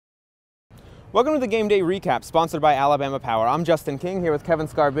Welcome to the Game Day Recap, sponsored by Alabama Power. I'm Justin King here with Kevin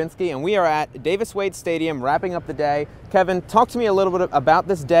Scarbinsky, and we are at Davis-Wade Stadium wrapping up the day. Kevin, talk to me a little bit about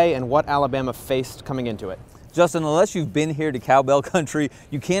this day and what Alabama faced coming into it. Justin, unless you've been here to Cowbell Country,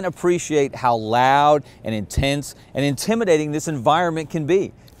 you can't appreciate how loud and intense and intimidating this environment can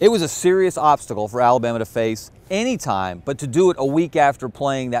be. It was a serious obstacle for Alabama to face anytime, but to do it a week after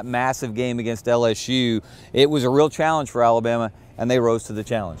playing that massive game against LSU, it was a real challenge for Alabama, and they rose to the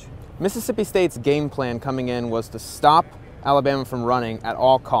challenge. Mississippi State's game plan coming in was to stop Alabama from running at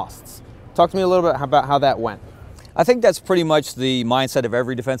all costs. Talk to me a little bit about how that went. I think that's pretty much the mindset of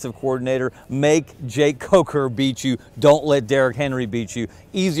every defensive coordinator. Make Jake Coker beat you. Don't let Derrick Henry beat you.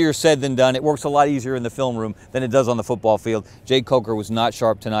 Easier said than done. It works a lot easier in the film room than it does on the football field. Jake Coker was not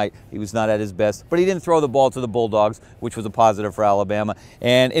sharp tonight. He was not at his best, but he didn't throw the ball to the Bulldogs, which was a positive for Alabama.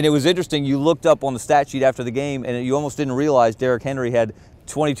 And it was interesting. You looked up on the stat sheet after the game, and you almost didn't realize Derrick Henry had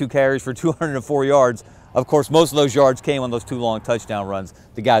 22 carries for 204 yards. Of course, most of those yards came on those two long touchdown runs.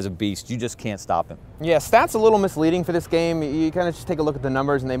 The guy's a beast. You just can't stop him. Yeah, stats a little misleading for this game. You kind of just take a look at the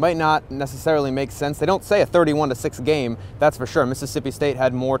numbers, and they might not necessarily make sense. They don't say a 31-6 game, that's for sure. Mississippi State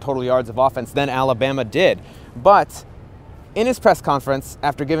had more total yards of offense than Alabama did. But in his press conference,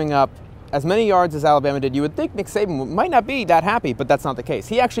 after giving up as many yards as Alabama did, you would think Nick Saban might not be that happy, but that's not the case.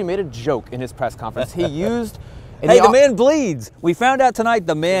 He actually made a joke in his press conference. He used... Hey, the man bleeds. We found out tonight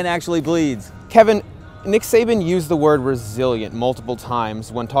the man actually bleeds. Kevin, Nick Saban used the word resilient multiple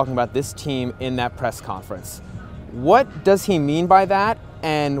times when talking about this team in that press conference. What does he mean by that,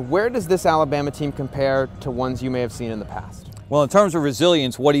 and where does this Alabama team compare to ones you may have seen in the past? Well, in terms of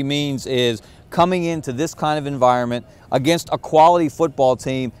resilience, what he means is coming into this kind of environment against a quality football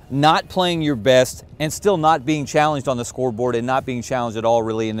team, not playing your best, and still not being challenged on the scoreboard and not being challenged at all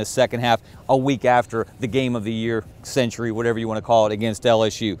really in the second half, a week after the game of the year, century, whatever you want to call it, against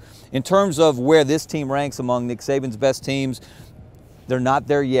LSU. In terms of where this team ranks among Nick Saban's best teams, they're not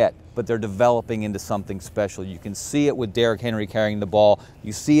there yet, but they're developing into something special. You can see it with Derrick Henry carrying the ball.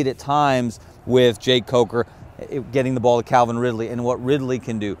 You see it at times with Jake Coker getting the ball to Calvin Ridley and what Ridley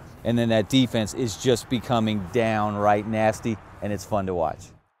can do. And then that defense is just becoming downright nasty, and it's fun to watch.